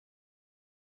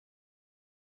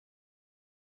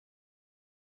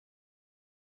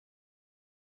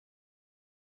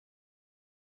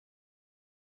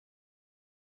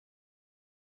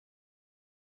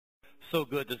So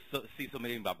good to see so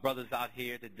many of my brothers out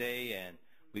here today, and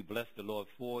we bless the Lord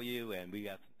for you, and we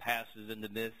got some pastors in the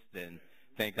midst, and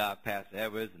thank God, Pastor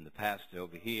Evers and the pastor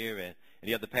over here, and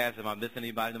the other pastor. If I'm missing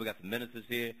anybody, we got some ministers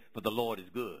here, but the Lord is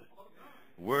good,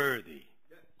 worthy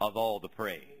of all the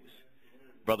praise.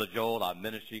 Brother Joel, our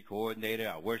ministry coordinator,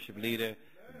 our worship leader,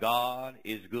 God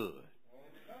is good.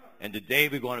 And today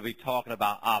we're going to be talking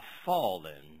about I've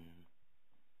fallen,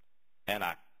 and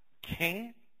I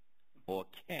can't or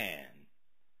can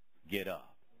get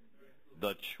up.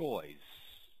 The choice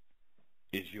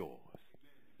is yours.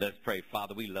 Let's pray.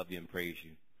 Father, we love you and praise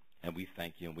you, and we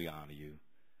thank you and we honor you.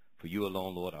 For you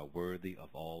alone, Lord, are worthy of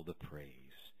all the praise.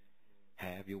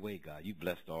 Have your way, God. You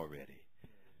blessed already,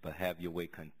 but have your way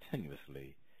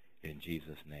continuously in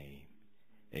Jesus' name.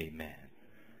 Amen.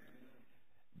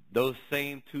 Those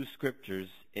same two scriptures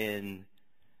in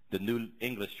the New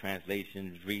English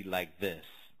translation read like this.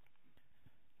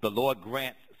 The Lord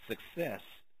grants success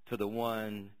to the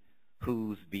one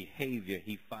whose behavior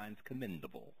he finds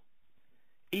commendable.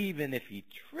 Even if he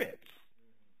trips,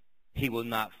 he will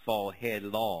not fall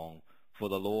headlong, for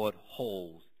the Lord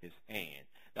holds his hand.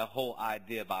 That whole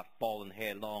idea about falling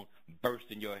headlong,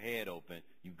 bursting your head open,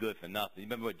 you good for nothing. You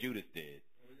remember what Judas did?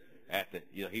 After,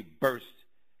 he burst,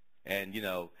 and,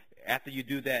 after you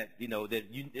do that,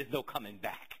 there's no coming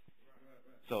back.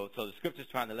 So the scripture's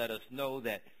trying to let us know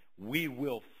that we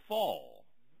will fall,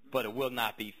 but it will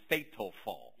not be fatal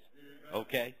fall.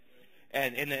 Okay?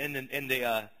 And in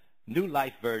the New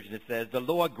Life version, it says, the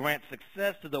Lord grants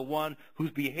success to the one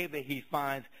whose behavior he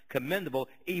finds commendable.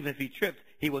 Even if he trips,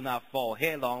 he will not fall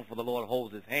headlong, for the Lord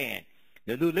holds his hand.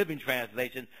 The New Living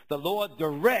Translation, the Lord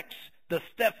directs the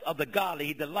steps of the godly.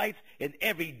 He delights in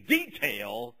every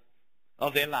detail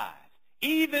of their lives.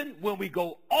 Even when we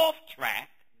go off track,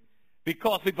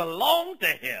 because we belong to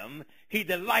him, he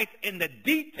delights in the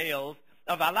details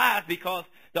of our lives, because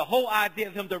the whole idea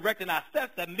of him directing our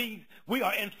steps, that means we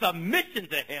are in submission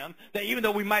to him, that even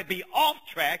though we might be off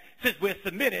track, since we're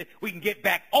submitted, we can get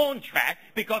back on track,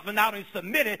 because we're not only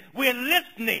submitted, we're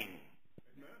listening.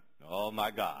 Oh,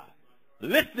 my God.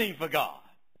 Listening for God.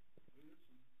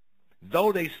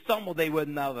 Though they stumble, they will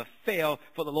never fail,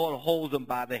 for the Lord holds them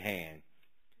by the hand.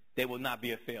 They will not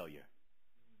be a failure.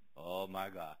 Oh, my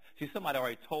God. See, somebody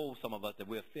already told some of us that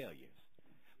we're failures.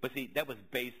 But see, that was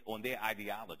based on their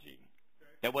ideology.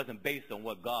 That wasn't based on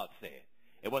what God said.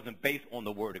 It wasn't based on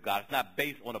the word of God. It's not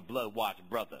based on a blood-washed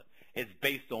brother. It's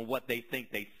based on what they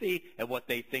think they see and what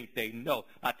they think they know.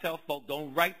 I tell folk,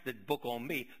 don't write the book on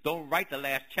me. Don't write the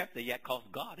last chapter yet, because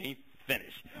God ain't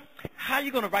finished. How are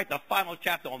you going to write the final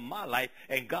chapter on my life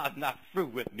and God's not through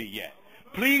with me yet?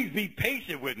 Please be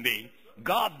patient with me.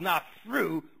 God's not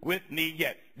through with me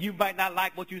yet. You might not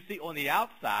like what you see on the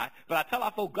outside, but I tell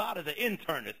our folk, God is an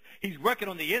internist. He's working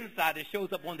on the inside that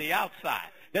shows up on the outside.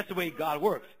 That's the way God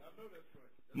works.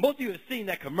 Most of you have seen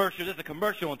that commercial. There's a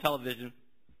commercial on television.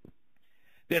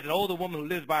 There's an older woman who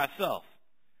lives by herself,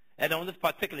 and on this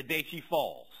particular day she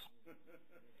falls,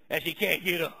 and she can't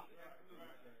get up.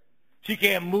 She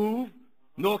can't move,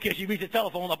 nor can she reach the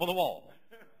telephone up on the wall.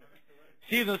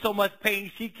 She's in so much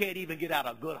pain she can't even get out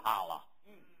a good holler.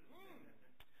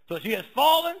 So she has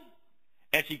fallen,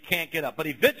 and she can't get up. But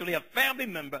eventually a family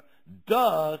member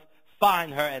does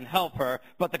find her and help her.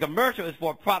 But the commercial is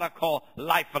for a product called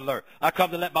Life Alert. I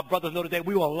come to let my brothers know today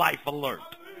we are Life Alert.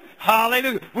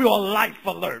 Hallelujah. We are Life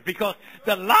Alert, because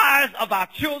the lives of our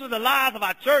children, the lives of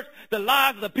our church, the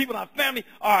lives of the people in our family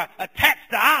are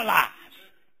attached to our lives.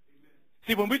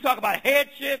 See, when we talk about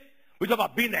headship, we talk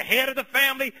about being the head of the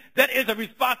family, that is a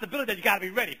responsibility that you got to be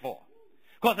ready for.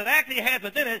 Because it actually has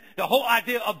within it the whole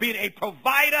idea of being a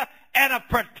provider and a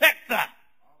protector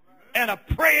and a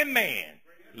praying man.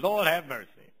 Lord have mercy.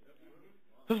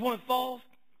 This woman falls,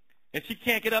 and she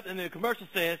can't get up, and the commercial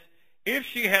says, if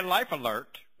she had Life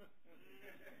Alert,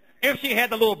 if she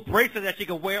had the little bracelet that she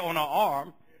could wear on her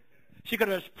arm, she could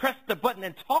have just pressed the button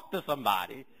and talked to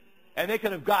somebody, and they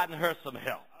could have gotten her some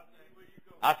help.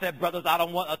 I said, brothers, I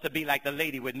don't want us to be like the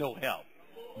lady with no help.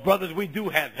 Brothers, we do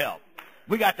have help.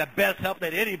 We got the best help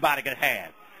that anybody can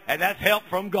have, and that's help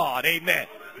from God. Amen.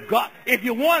 God, if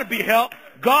you want to be helped,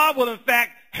 God will in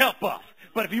fact help us.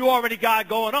 But if you already got it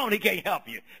going on, he can't help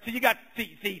you. So you got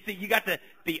you got to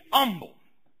be humble.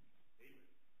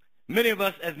 Many of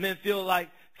us as men feel like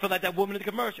that woman in the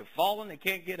commercial, falling and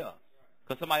can't get up,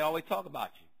 because somebody always talk about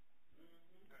you.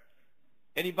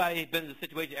 Anybody been in a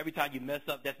situation every time you mess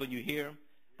up, that's when you hear them?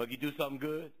 But if you do something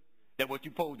good, that's what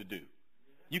you're supposed to do.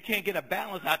 You can't get a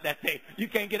balance out that thing. You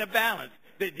can't get a balance.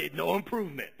 There's no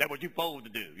improvement. That's what you're supposed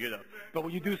to do, But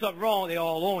when you do something wrong, they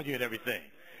all on you and everything.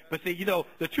 But see,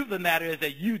 the truth of the matter is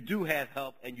that you do have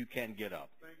help and you can get up.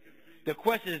 The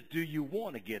question is, do you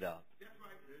want to get up?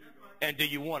 And do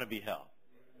you want to be helped?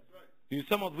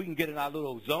 Some of us, we can get in our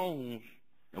little zones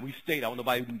and we stay there.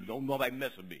 Don't nobody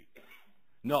mess with me.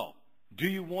 No. Do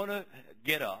you want to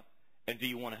get up and do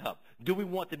you want to help? Do we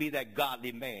want to be that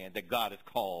godly man that God has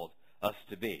called us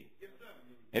to be?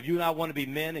 If you and I want to be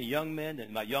men and young men,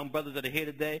 and my young brothers that are here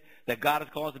today, that God has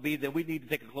called us to be, then we need to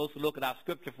take a closer look at our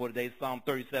scripture for today, Psalm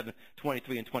 37,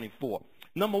 23, and 24.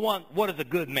 Number one, what is a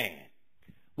good man?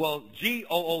 Well,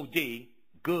 G-O-O-D,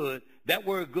 good, that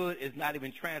word good is not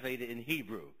even translated in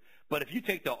Hebrew. But if you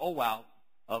take the O out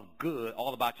of good,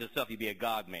 all about yourself, you'd be a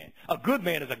God man. A good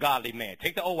man is a godly man.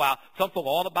 Take the O out. Some folk are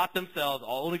all about themselves,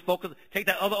 only focus. Take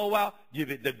that other O out.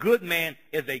 The good man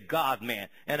is a God man.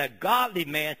 And a godly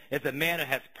man is a man who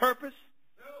has purpose,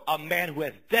 a man who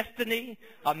has destiny,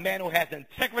 a man who has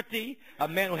integrity, a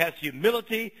man who has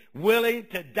humility, willing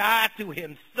to die to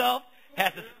himself,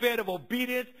 has a spirit of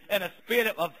obedience and a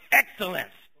spirit of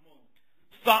excellence.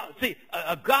 See,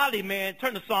 a godly man,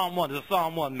 turn to Psalm 1, is a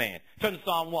Psalm 1 man. Turn to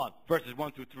Psalm 1, verses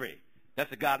 1 through 3.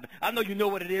 That's a godly man. I know you know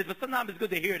what it is, but sometimes it's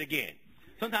good to hear it again.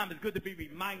 Sometimes it's good to be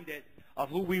reminded of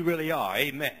who we really are.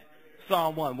 Amen.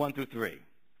 Psalm 1, 1 through 3.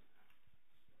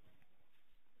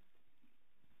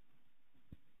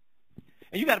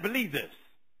 And you got to believe this.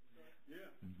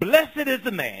 Blessed is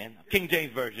the man, King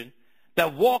James Version,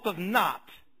 that walketh not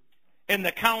in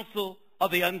the counsel of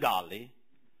the ungodly,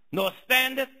 nor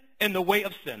standeth in the way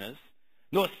of sinners,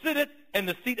 nor sitteth in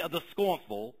the seat of the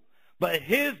scornful, but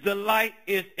his delight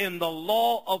is in the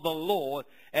law of the Lord,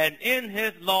 and in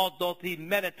his law doth he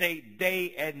meditate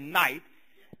day and night,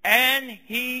 and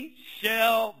he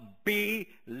shall be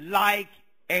like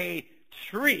a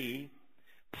tree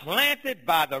planted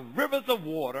by the rivers of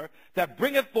water, that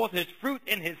bringeth forth his fruit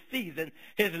in his season.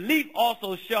 His leaf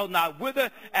also shall not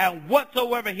wither, and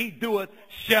whatsoever he doeth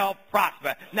shall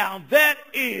prosper. Now that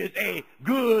is a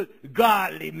good,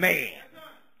 godly man.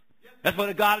 That's what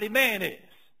a godly man is.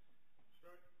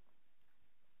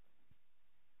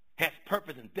 Has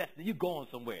purpose and destiny. You're going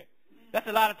somewhere. That's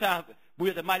a lot of times, we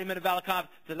at the Mighty Men of Valor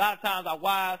Conference, a lot of times our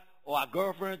wives or our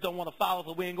girlfriends don't want to follow,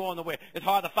 so we ain't going nowhere. It's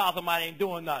hard to follow somebody ain't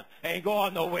doing nothing. Ain't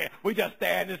going nowhere. We just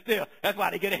standing still. That's why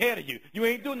they get ahead of you. You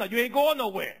ain't doing nothing. You ain't going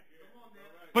nowhere.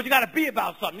 But you got to be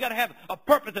about something. You got to have a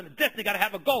purpose and a destiny. You got to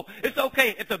have a goal. It's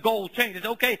okay if the goal changes. It's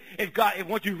okay if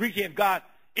once you reach it, if God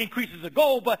increases the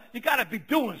goal, but you got to be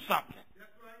doing something.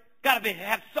 Got to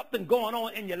have something going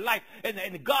on in your life.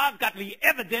 And God's got to be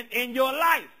evident in your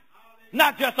life,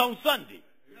 not just on Sunday.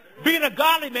 Being a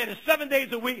godly man is 7 days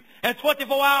a week and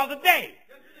 24 hours a day.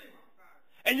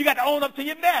 And you got to own up to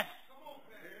your mess.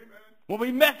 When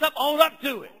we mess up, own up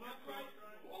to it.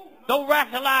 Don't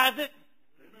rationalize it.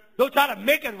 Don't try to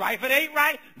make it right. If it ain't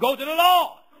right, go to the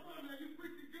Lord.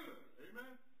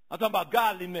 I'm talking about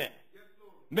godly men.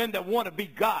 Men that want to be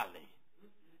godly.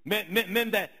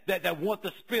 Men that want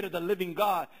the spirit of the living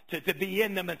God to be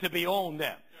in them and to be on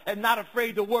them. And not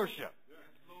afraid to worship.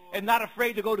 And not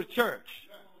afraid to go to church.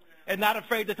 And not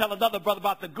afraid to tell another brother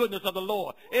about the goodness of the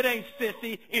Lord. It ain't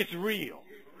sissy, it's real.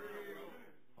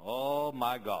 Oh,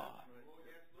 my God.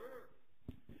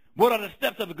 What are the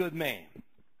steps of a good man?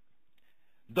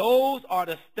 Those are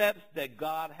the steps that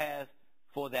God has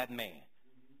for that man.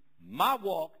 My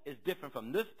walk is different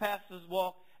from this pastor's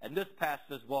walk and this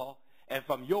pastor's walk and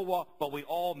from your walk, but we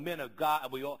all men of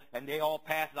God, and they all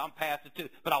pastors. I'm pastor too,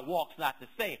 but our walk's not the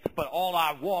same. But all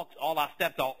our walks, all our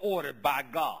steps are ordered by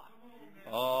God.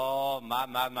 Oh, my.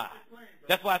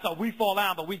 That's why I thought we fall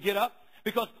down, but we get up.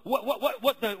 Because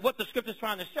what the scripture's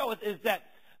trying to show us is that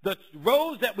the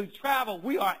roads that we travel,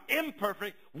 we are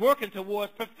imperfect, working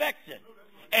towards perfection.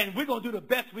 And we're going to do the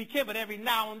best we can, but every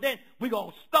now and then we're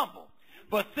going to stumble.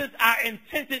 But since our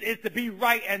intention is to be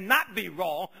right and not be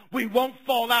wrong, we won't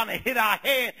fall down and hit our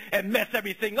head and mess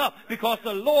everything up, because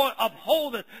the Lord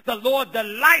upholds us. The Lord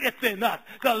delighteth in us.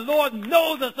 The Lord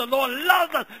knows us. The Lord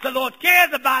loves us. The Lord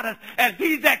cares about us, and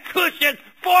he's that cushion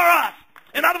for us.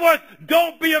 In other words,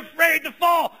 don't be afraid to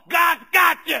fall. God's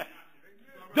got you.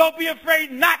 Don't be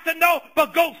afraid not to know,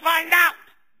 but go find out.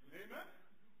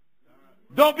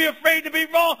 Don't be afraid to be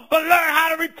wrong, but learn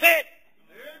how to repent.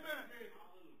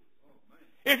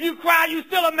 If you cry, you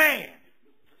still a man.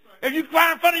 If you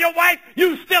cry in front of your wife,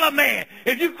 you still a man.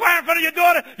 If you cry in front of your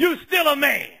daughter, you still a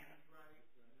man.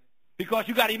 Because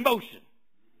you got emotion.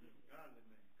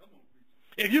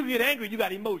 If you get angry, you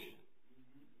got emotion.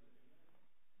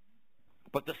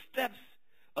 But the steps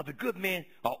of the good man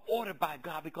are ordered by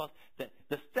God, because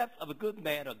the steps of a good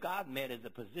man or God man is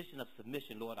a position of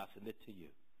submission. Lord, I submit to you.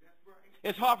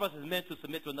 It's hard for us as men to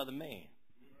submit to another man,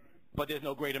 but there's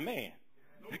no greater man.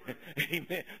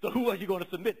 Amen. So who are you going to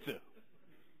submit to?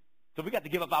 So we got to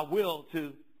give up our will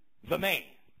to the man.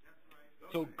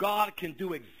 So God can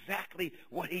do exactly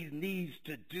what he needs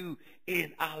to do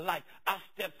in our life. Our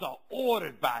steps are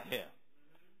ordered by him.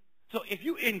 So if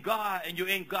you're in God and you're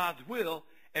in God's will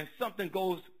and something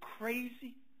goes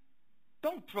crazy,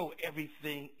 don't throw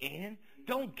everything in.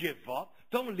 Don't give up.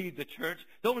 Don't leave the church.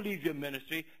 Don't leave your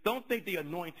ministry. Don't think the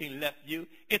anointing left you.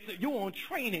 You're on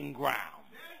training ground.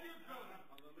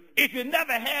 If you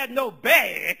never had no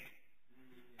bad,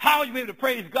 how are you able to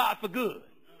praise God for good?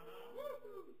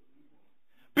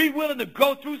 Be willing to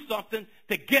go through something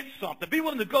to get something. Be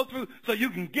willing to go through so you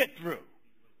can get through.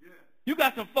 You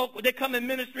got some folk, when they come in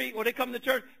ministry or they come to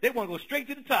church, they want to go straight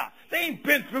to the top. They ain't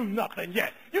been through nothing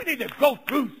yet. You need to go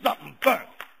through something first.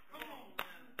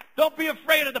 Don't be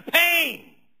afraid of the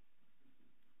pain.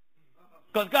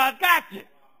 Because God got you.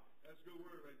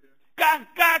 God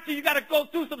got you. You got to go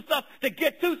through some stuff to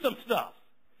get to some stuff.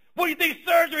 What do you think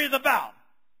surgery is about?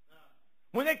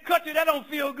 When they cut you, that don't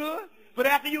feel good. But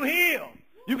after you heal,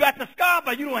 you got the scar,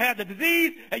 but you don't have the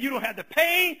disease, and you don't have the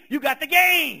pain. You got the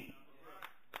gain.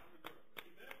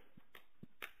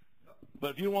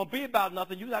 But if you don't want to be about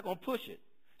nothing, you're not going to push it.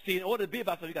 See, in order to be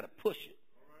about something, you got to push it.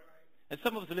 And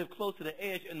some of us live close to the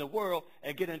edge in the world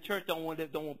and get in church, don't want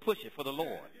to push it for the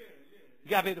Lord. You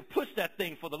got to be able to push that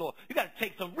thing for the Lord. You got to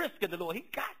take some risk in the Lord. He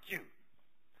got you.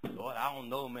 Lord, I don't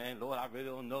know, man. Lord, I really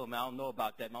don't know, man. I don't know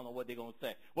about that. I don't know what they're going to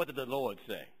say. What did the Lord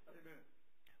say?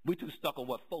 We too stuck on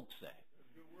what folks say.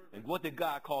 And what did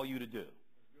God call you to do?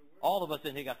 All of us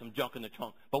in here got some junk in the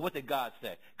trunk. But what did God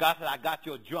say? God said, I got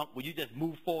your junk. Will you just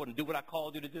move forward and do what I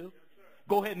called you to do?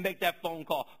 Go ahead and make that phone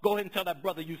call. Go ahead and tell that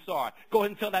brother you sorry. Go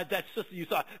ahead and tell that sister you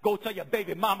sorry. Go tell your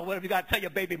baby mama, whatever you got to tell your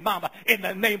baby mama in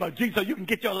the name of Jesus so you can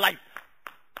get your life.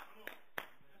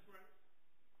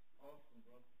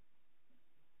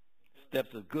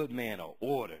 Steps of good man are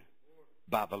ordered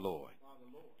by the Lord.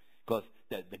 Because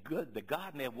the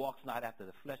God man walks not after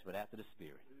the flesh, but after the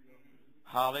spirit.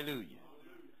 Hallelujah.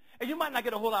 And you might not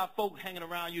get a whole lot of folks hanging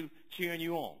around you cheering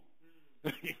you on.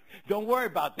 Don't worry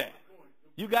about that.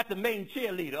 You got the main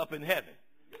cheerleader up in heaven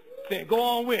saying, go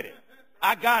on with it.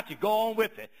 I got you. Go on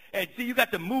with it. And see, you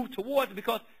got to move towards it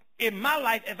because in my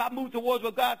life, if I move towards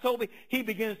what God told me, he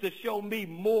begins to show me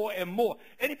more and more.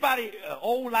 Anybody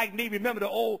old like me, remember the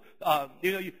old,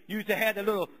 you used to have the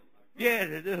little,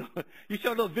 you show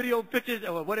little video pictures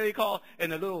or whatever you call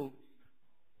in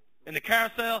the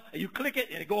carousel, and you click it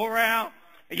and it go around,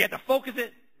 and you have to focus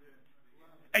it,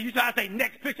 and you try to say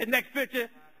next picture, next picture.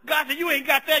 God said, you ain't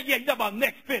got that yet. You talking about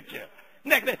next picture.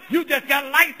 You just got a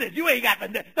license. You ain't got the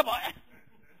next.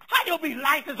 How you be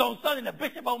licensed on Sunday and the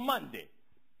bishop on Monday?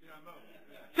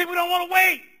 See, we don't want to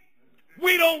wait.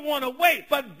 We don't want to wait.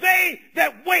 But they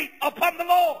that wait upon the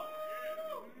Lord.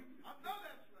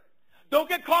 Don't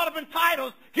get caught up in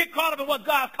titles. Get caught up in what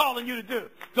God's calling you to do.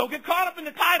 Don't get caught up in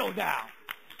the title now.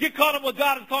 Get caught up with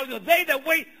God is calling you. They that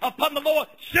wait upon the Lord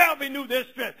shall renew their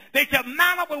strength. They shall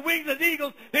mount up with wings as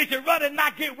eagles. They shall run and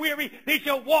not get weary. They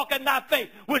shall walk and not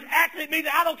faint. Which actually means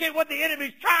that I don't care what the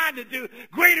enemy's trying to do.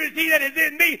 Greater is he that is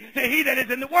in me than he that is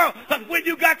in the world. Because when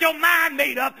you got your mind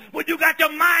made up, when you got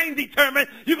your mind determined,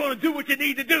 you're going to do what you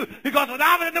need to do. Because when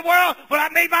I was in the world, when I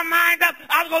made my mind up,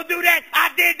 I was going to do that.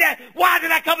 I did that. Why did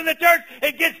I come in the church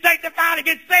and get sanctified and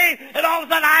get saved? And all of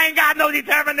a sudden I ain't got no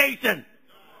determination.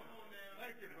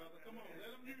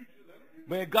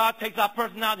 Man, God takes our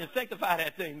personality and sanctify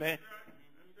that thing, man.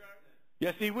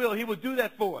 Yes, he will. He will do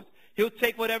that for us. He'll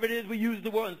take whatever it is we use in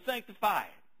the world and sanctify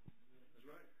it.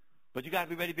 But you got to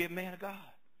be ready to be a man of God.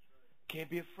 Can't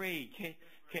be afraid. Can't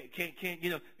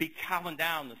be cowing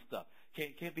down the stuff.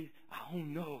 Can't be, I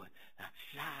don't know, I'm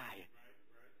shy.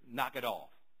 Knock it off.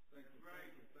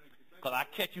 Because I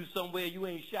catch you somewhere you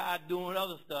ain't shy doing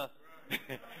other stuff.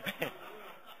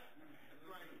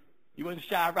 You wasn't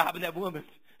shy robbing that woman.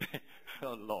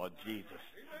 Oh, Lord Jesus.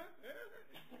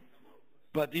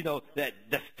 But, that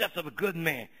the steps of a good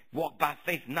man walk by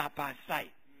faith, not by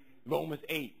sight. Romans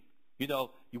 8,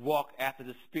 you walk after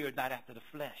the spirit, not after the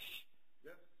flesh.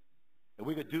 And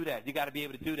we could do that. You got to be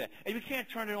able to do that. And you can't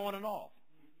turn it on and off.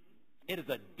 It is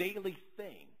a daily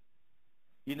thing,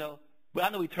 But I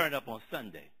know we turn it up on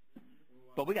Sunday.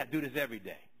 But we got to do this every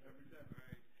day.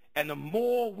 And the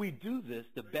more we do this,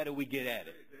 the better we get at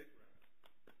it.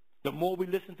 The more we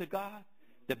listen to God,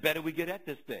 the better we get at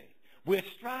this thing. We're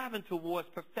striving towards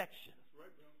perfection.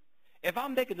 If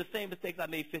I'm making the same mistakes I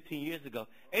made 15 years ago,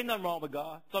 ain't nothing wrong with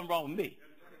God. Something wrong with me.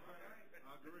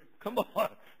 Come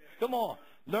on.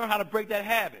 Learn how to break that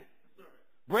habit.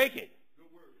 Break it.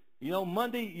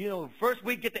 Monday, first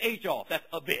week, get the H off. That's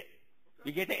a bit.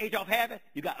 You get the H off habit,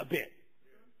 you got a bit.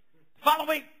 Following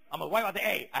week, I'm going to wipe out the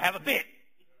A. I have a bit.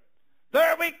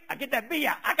 Third week, I get that B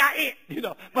out. I got it,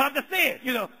 But I'm just saying,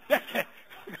 That's,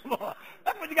 come on.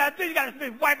 That's what you got to do. You got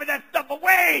to be wiping that stuff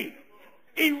away.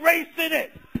 Erasing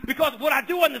it. Because what I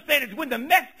do understand is when the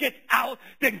mess gets out,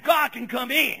 then God can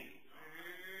come in.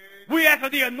 We ask for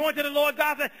the anointing of the Lord.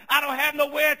 God said, I don't have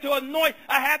nowhere to anoint.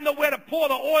 I have nowhere to pour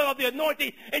the oil of the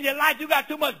anointing in your life. You got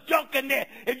too much junk in there.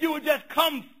 If you would just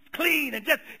come clean and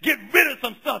just get rid of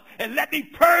some stuff and let me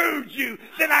purge you,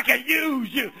 then I can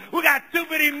use you. We got too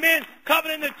many men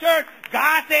coming in the church.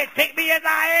 God said, take me as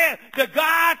I am. The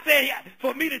God said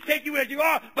for me to take you as you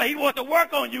are, but he wants to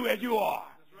work on you as you are.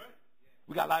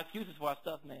 We got a lot of excuses for our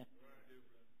stuff, man.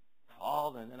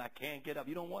 Falling and I can't get up.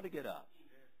 You don't want to get up.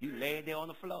 You laying there on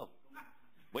the floor,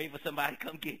 waiting for somebody to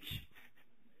come get you.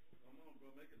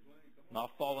 I'm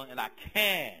falling and I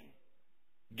can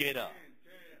get up.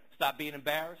 Stop being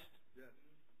embarrassed.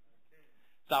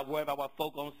 Stop worrying about what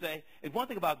folk gonna say. And one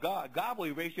thing about God, God will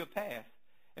erase your past,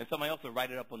 and somebody else will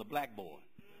write it up on the blackboard.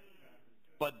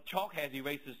 But chalk has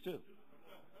erasers too.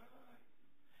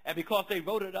 And because they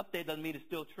wrote it up there doesn't mean it's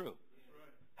still true.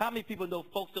 How many people know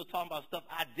folks still talking about stuff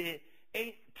I did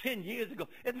 8, 10 years ago?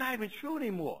 It's not even true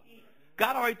anymore.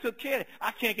 God already took care of it.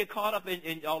 I can't get caught up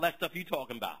in all that stuff you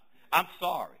talking about. I'm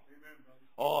sorry.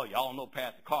 Oh, y'all know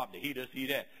Pastor Carpenter. He this, he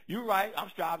that. You're right. I'm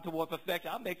striving toward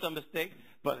perfection. I'll make some mistakes,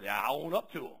 but I own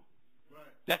up to them. Right.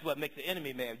 That's what makes the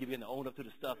enemy mad. You begin to own up to the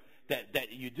stuff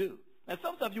that you do. And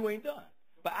some stuff you ain't done.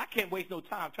 But I can't waste no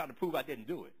time trying to prove I didn't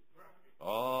do it.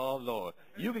 Oh, Lord.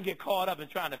 You can get caught up in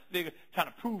trying to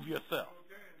prove yourself.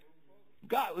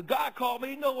 God called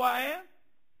me. You know who I am.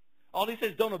 All he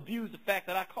says, don't abuse the fact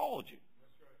that I called you.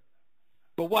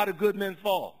 But why do good men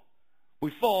fall?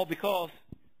 We fall because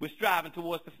we're striving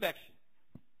towards perfection.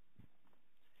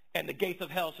 And the gates of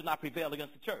hell should not prevail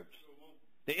against the church.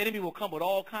 The enemy will come with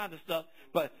all kinds of stuff,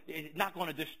 but it's not going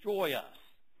to destroy us.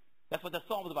 That's what the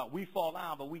song was about. We fall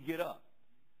down, but we get up.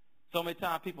 So many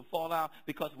times people fall down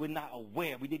because we're not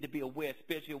aware. We need to be aware,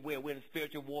 spiritually aware. We're in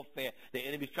spiritual warfare. The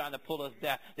enemy's trying to pull us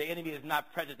down. The enemy is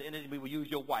not present. The enemy will use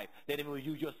your wife. The enemy will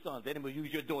use your sons. The enemy will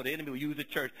use your daughter. The enemy will use the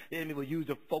church. The enemy will use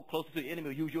the folk closest to you. The enemy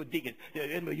will use your deacons. The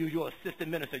enemy will use your assistant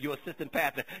minister, your assistant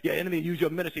pastor. Your enemy will use your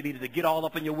ministry leaders to get all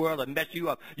up in your world and mess you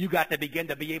up. You got to begin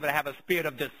to be able to have a spirit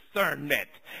of discernment.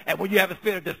 And when you have a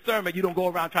spirit of discernment, you don't go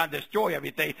around trying to destroy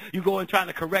everything. You go in trying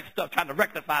to correct stuff, trying to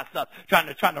rectify stuff,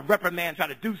 trying to reprimand, trying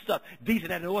to do stuff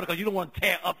decent and in order, because you don't want to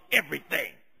tear up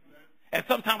everything. And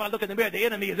sometimes I look in the mirror, the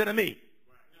enemy is in me.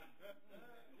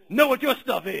 Know what your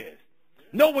stuff is.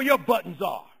 Know where your buttons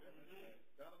are.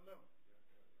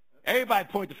 Everybody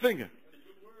point the finger.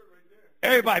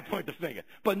 Everybody point the finger.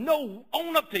 But no,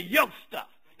 own up to your stuff.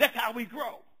 That's how we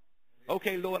grow.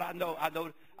 Okay, Lord, I know,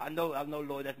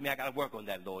 Lord, that's me. I got to work on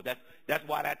that, Lord. That's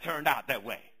why that turned out that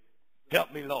way.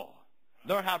 Help me, Lord.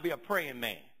 Learn how to be a praying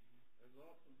man.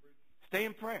 Stay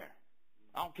in prayer.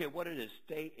 I don't care what it is.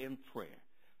 Stay in prayer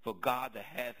for God to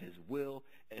have his will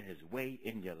and his way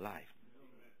in your life.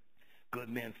 Good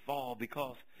men fall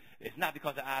because it's not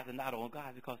because their eyes are not on God.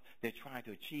 It's because they're trying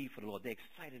to achieve for the Lord. They're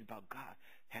excited about God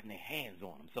having their hands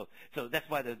on them. So that's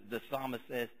why the psalmist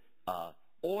says,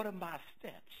 order my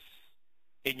steps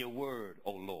in your word,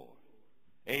 O Lord.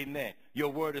 Amen.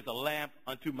 Your word is a lamp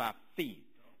unto my feet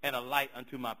and a light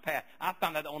unto my path. I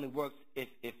found that only works if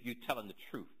you're telling the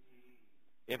truth.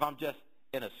 If I'm just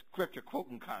in a scripture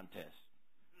quoting contest,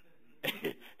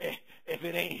 if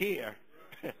it ain't here,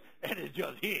 it is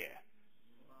just here.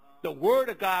 The word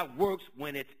of God works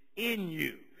when it's in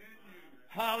you.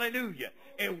 Hallelujah.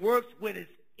 It works when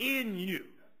it's in you.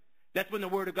 That's when the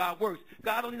word of God works.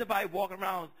 God don't need nobody walking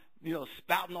around,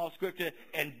 spouting all scripture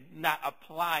and not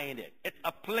applying it. It's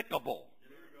applicable.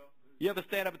 You ever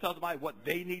stand up and tell somebody what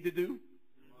they need to do?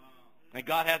 And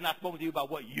God has not spoken to you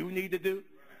about what you need to do?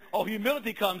 Oh,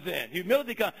 humility comes in.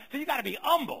 Humility comes. So you got to be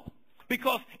humble,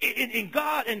 because in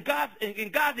God's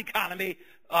economy,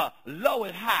 low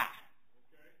is high.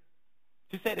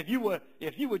 She said, if you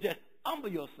would just humble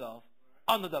yourself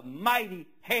under the mighty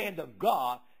hand of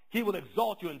God, he will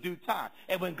exalt you in due time.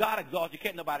 And when God exalts you,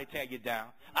 can't nobody tear you down.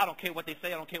 I don't care what they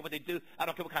say. I don't care what they do. I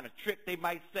don't care what kind of trick they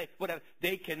might say. Whatever.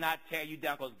 They cannot tear you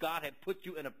down, because God had put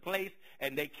you in a place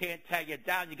and they can't tear you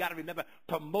down. You got to remember,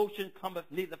 promotion cometh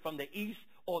neither from the east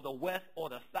or the west or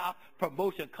the south.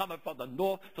 Promotion coming from the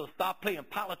north. So stop playing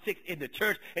politics in the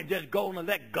church and just go on and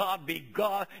let God be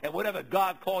God. And whatever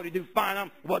God called you to do, find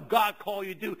out what God called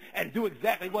you to do and do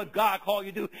exactly what God called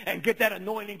you to do, and get that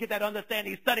anointing, get that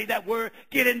understanding, study that word,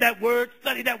 get in that word,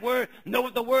 study that word, know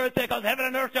what the word says, because heaven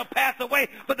and earth shall pass away,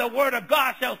 but the word of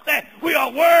God shall stand. We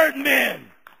are word men.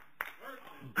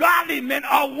 Godly men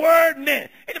are word men.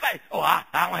 Anybody,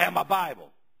 I don't have my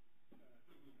Bible.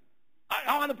 I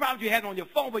don't have the problems you had on your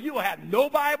phone, but you don't have no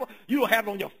Bible. You don't have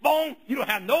it on your phone. You don't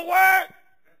have no word.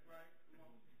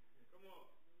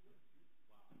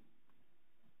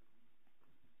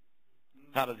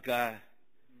 How does God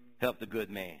help the good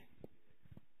man?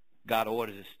 God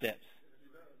orders his steps.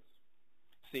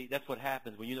 See, that's what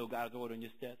happens when you know God is ordering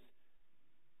your steps.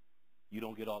 You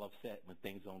don't get all upset when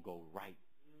things don't go right.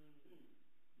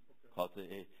 Because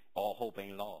all hope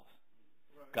ain't lost.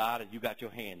 God, you got your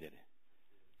hand in it.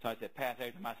 So I said, Pastor,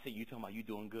 every time I see you talking about you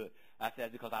doing good, I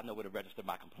said, because I know where to register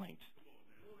my complaints.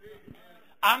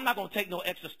 I'm not going to take no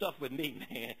extra stuff with me,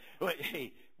 man.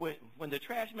 Hey, when the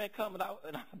trash man comes out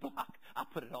and I block, I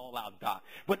put it all out, Doc.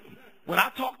 But when I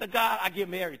talk to God, I give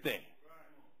him everything.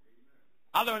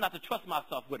 I learned not to trust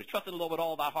myself with it. Trust in the Lord with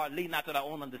all thy heart. Lean not to thy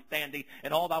own understanding.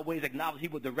 In all thy ways acknowledge he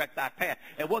will direct thy path.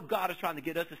 And what God is trying to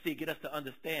get us to see, get us to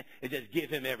understand, is just give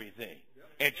him everything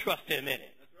and trust him in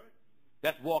it.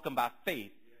 That's walking by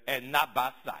faith and not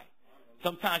by sight.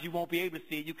 Sometimes you won't be able to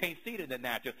see it. You can't see it in the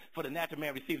natural. For the natural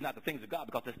man receives not the things of God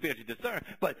because they're spiritually discerned.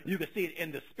 But you can see it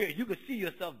in the spirit. You can see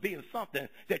yourself being something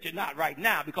that you're not right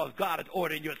now because God is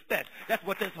ordering your steps. That's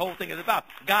what this whole thing is about.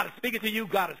 God is speaking to you.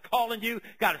 God is calling you.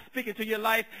 God is speaking to your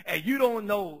life. And you don't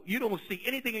know, you don't see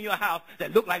anything in your house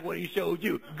that look like what he showed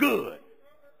you. Good.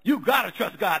 You got to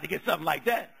trust God to get something like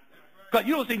that. Because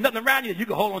you don't see nothing around you that you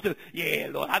can hold on to. Yeah,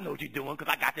 Lord, I know what you're doing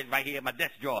because I got this right here in my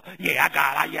desk drawer. Yeah, I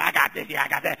got this. Yeah, I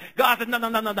got that. God said, no.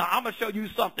 I'm going to show you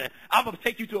something. I'm going to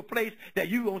take you to a place that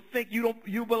you don't think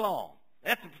you belong.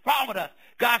 That's the problem with us.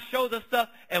 God shows us stuff,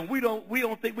 and we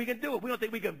don't think we can do it. We don't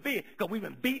think we can be it because we've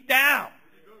been beat down.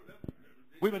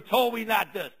 We've been told we're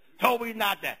not this, told we're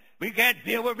not that. We can't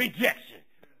deal with rejection.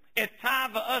 It's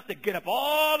time for us to get up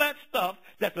all that stuff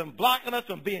that's been blocking us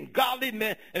from being godly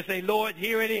men and say, Lord,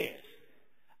 here it is.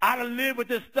 I done lived with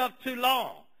this stuff too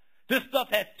long. This stuff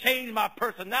has changed my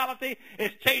personality.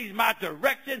 It's changed my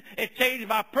direction. It's changed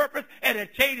my purpose. And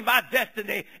it's changed my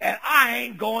destiny. And I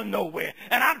ain't going nowhere.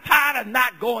 And I'm tired of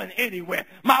not going anywhere.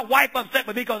 My wife upset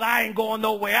with me because I ain't going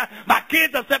nowhere. My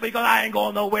kids upset with me because I ain't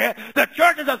going nowhere. The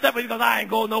church is upset with me because I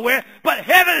ain't going nowhere. But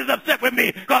heaven is upset with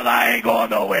me because I ain't going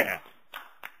nowhere.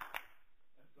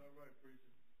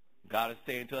 God is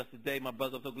saying to us today, my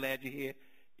brother, I'm so glad you're here.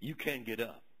 You can get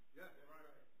up.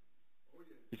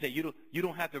 He said, you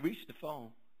don't have to reach the phone.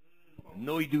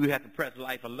 No, you do have to press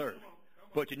life alert.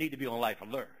 But you need to be on life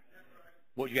alert.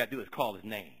 What you got to do is call his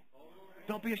name.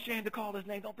 Don't be ashamed to call his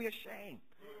name. Don't be ashamed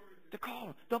to call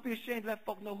him. Don't be ashamed to let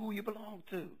folk know who you belong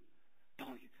to.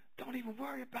 Don't even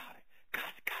worry about it.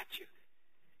 God's got you.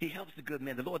 He helps the good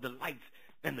man. The Lord delights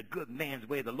in the good man's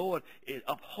way. The Lord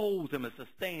upholds him and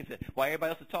sustains him. While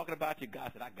everybody else is talking about you,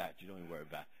 God said, I got you. Don't even worry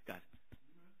about it. God,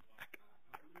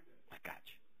 I got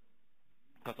you.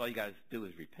 Because all you got to do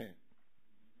is repent.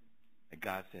 And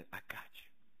God said, I got you.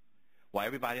 While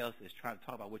everybody else is trying to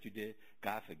talk about what you did,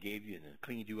 God forgave you and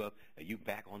cleaned you up, and you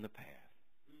back on the path.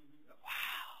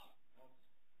 Wow.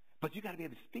 But you got to be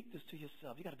able to speak this to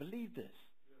yourself. You got to believe this.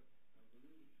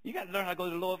 You got to learn how to go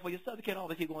to the Lord for yourself. You can't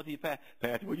always keep going to your path.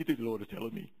 Pastor, what do you think the Lord is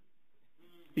telling me?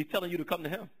 He's telling you to come to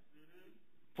him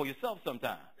for yourself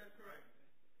sometime.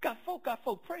 Got folk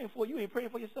praying for you. You ain't praying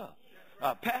for yourself.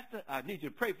 Pastor, I need you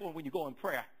to pray for him when you go in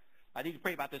prayer. I need you to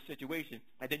pray about this situation.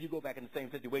 And then you go back in the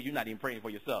same situation. You're not even praying for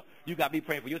yourself. You got me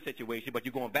praying for your situation, but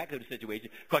you're going back to the situation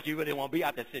because you really want to be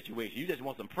out that situation. You just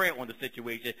want some prayer on the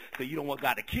situation, so you don't want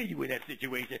God to kill you in that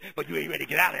situation, but you ain't ready to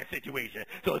get out of that situation.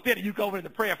 So instead of you going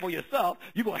into prayer for yourself,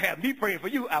 you're going to have me praying for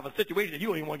you out of a situation that you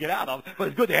don't even want to get out of. But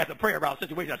it's good to have some prayer about a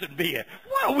situation I shouldn't be in.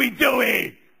 What are we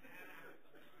doing?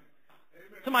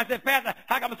 Somebody said, Pastor,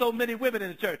 how come so many women in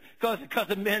the church? Because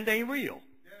the men ain't real.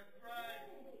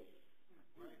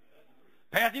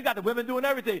 Pastor, you got the women doing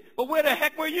everything. But where the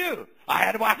heck were you? I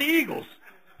had to watch the Eagles.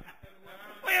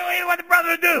 What the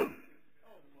brother do?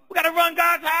 We got to run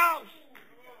God's house.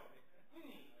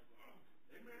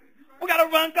 We got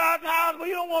to run God's house. Well,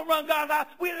 you don't want to run God's house.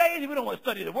 We're lazy. We don't want to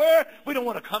study the word. We don't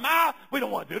want to come out. We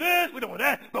don't want to do this. We don't want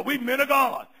that. But we men of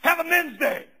God. Have a men's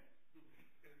day.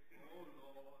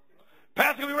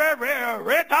 Pastor, we wear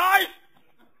red ties?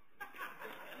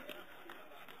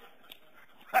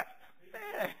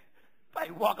 Man,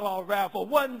 like walking all around for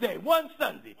one day, one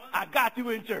Sunday. I got you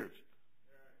in church.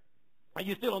 And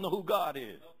you still don't know who God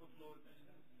is.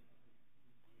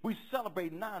 We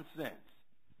celebrate nonsense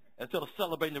instead of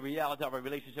celebrating the reality of our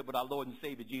relationship with our Lord and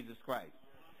Savior, Jesus Christ.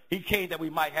 He came that we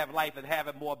might have life and have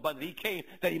it more abundantly. He came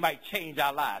that he might change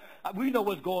our lives. We know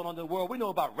what's going on in the world. We know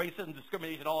about racism,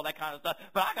 discrimination, all that kind of stuff.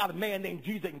 But I got a man named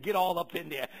Jesus that can get all up in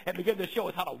there and begin to show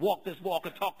us how to walk this walk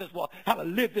and talk this walk, how to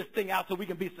live this thing out so we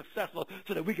can be successful,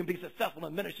 so that we can be successful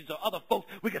in ministry, so other folks,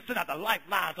 we can send out the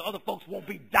lifeline so other folks won't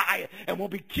be dying and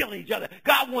won't be killing each other.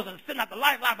 God wants us to send out the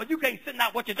lifeline, but you can't send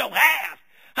out what you don't have.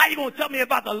 How you going to tell me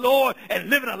about the Lord and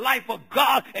living a life for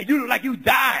God and you look like you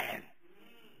dying?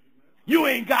 You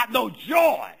ain't got no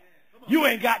joy. You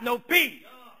ain't got no peace.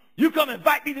 You come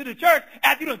invite me to the church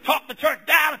after you done talk the church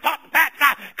down and talk the pastor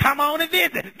down. Come on and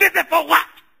visit. Visit for what?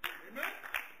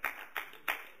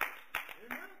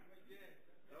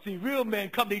 See, real men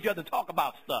come to each other and talk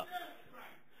about stuff.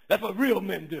 That's what real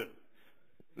men do.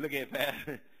 Look at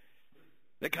Pastor.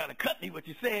 They kind of cut me what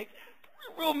you said.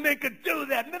 Real men can do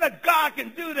that. Men of God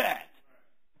can do that.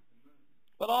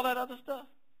 But all that other stuff,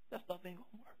 that stuff ain't going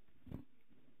to work.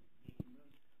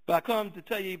 But I come to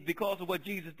tell you, because of what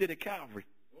Jesus did at Calvary,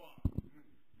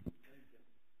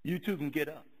 you too can get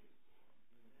up.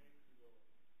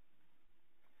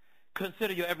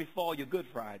 Consider your every fall your Good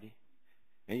Friday,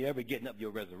 and your every getting up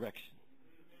your resurrection.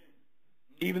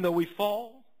 Even though we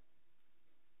fall,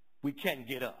 we can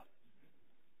get up.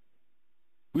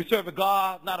 We serve a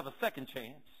God not of a second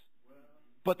chance,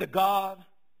 but the God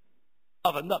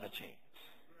of another chance.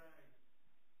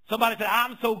 Somebody said,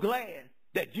 I'm so glad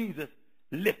that Jesus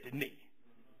lifted me.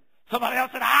 Somebody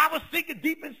else said, I was sinking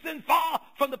deep in sin, far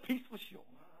from the peaceful shore.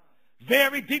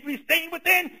 Very deeply stained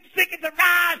within, seeking to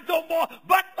rise no more.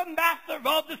 But the master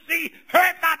of the sea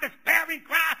heard my despairing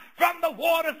cry. From the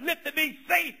waters lifted me,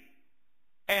 safe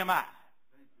am I.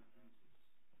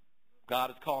 God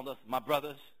has called us, my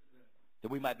brothers,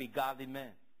 that we might be godly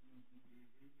men.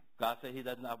 God said he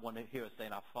does not want to hear us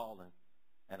saying, I've fallen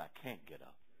and I can't get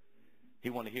up. He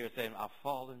wants to hear us saying, I've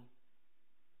fallen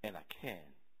and I can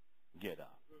get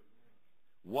up.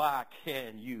 Why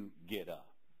can you get up?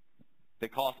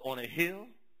 Because on a hill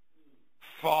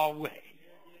far away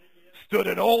stood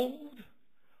an old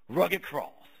rugged cross.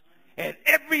 And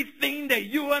everything that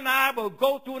you and I will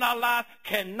go through in our lives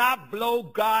cannot blow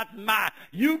God's mind.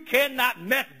 You cannot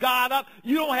mess God up.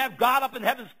 You don't have God up in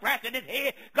heaven scratching his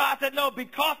head. God said, no,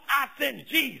 because I sent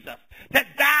Jesus to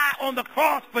die on the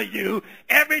cross for you,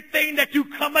 everything that you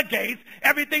come against,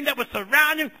 everything that would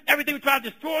surround you, everything that would try to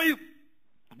destroy you,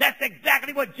 that's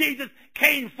exactly what Jesus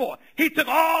came for. He took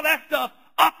all that stuff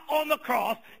up on the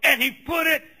cross and he put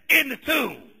it in the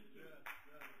tomb.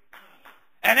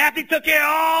 And after he took care of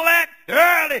all that,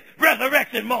 early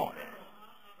resurrection morning,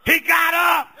 he got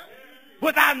up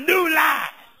with our new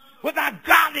lives, with our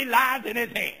godly lives in his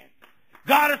hand.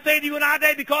 God is saying to you in our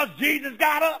day, because Jesus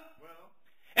got up,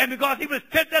 and because he was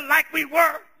tempted like we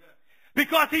were,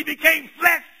 because he became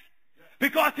flesh,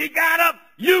 because he got up,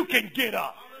 you can get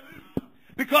up.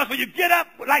 Because when you get up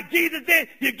like Jesus did,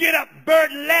 you get up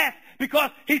burdenless,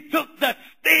 because he took the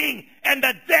sting and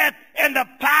the death and the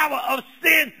power of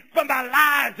sin from our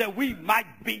lives that we might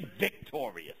be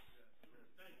victorious.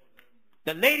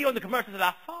 The lady on the commercial said,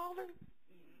 I've fallen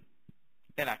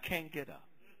and I can't get up.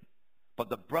 But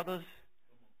the brothers,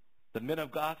 the men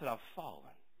of God said, I've fallen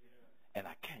and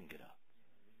I can get up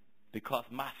because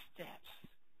my steps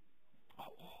are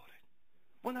ordered.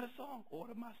 Wasn't that a song?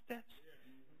 Order my steps.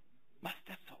 My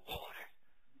steps are ordered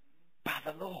by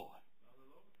the Lord.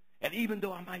 And even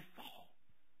though I might fall,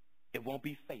 it won't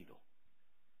be fatal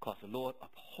because the Lord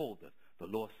upholdeth, the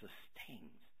Lord sustains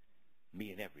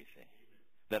me in everything.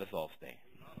 Let us all stand.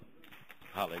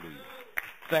 Hallelujah.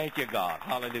 Thank you, God.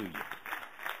 Hallelujah.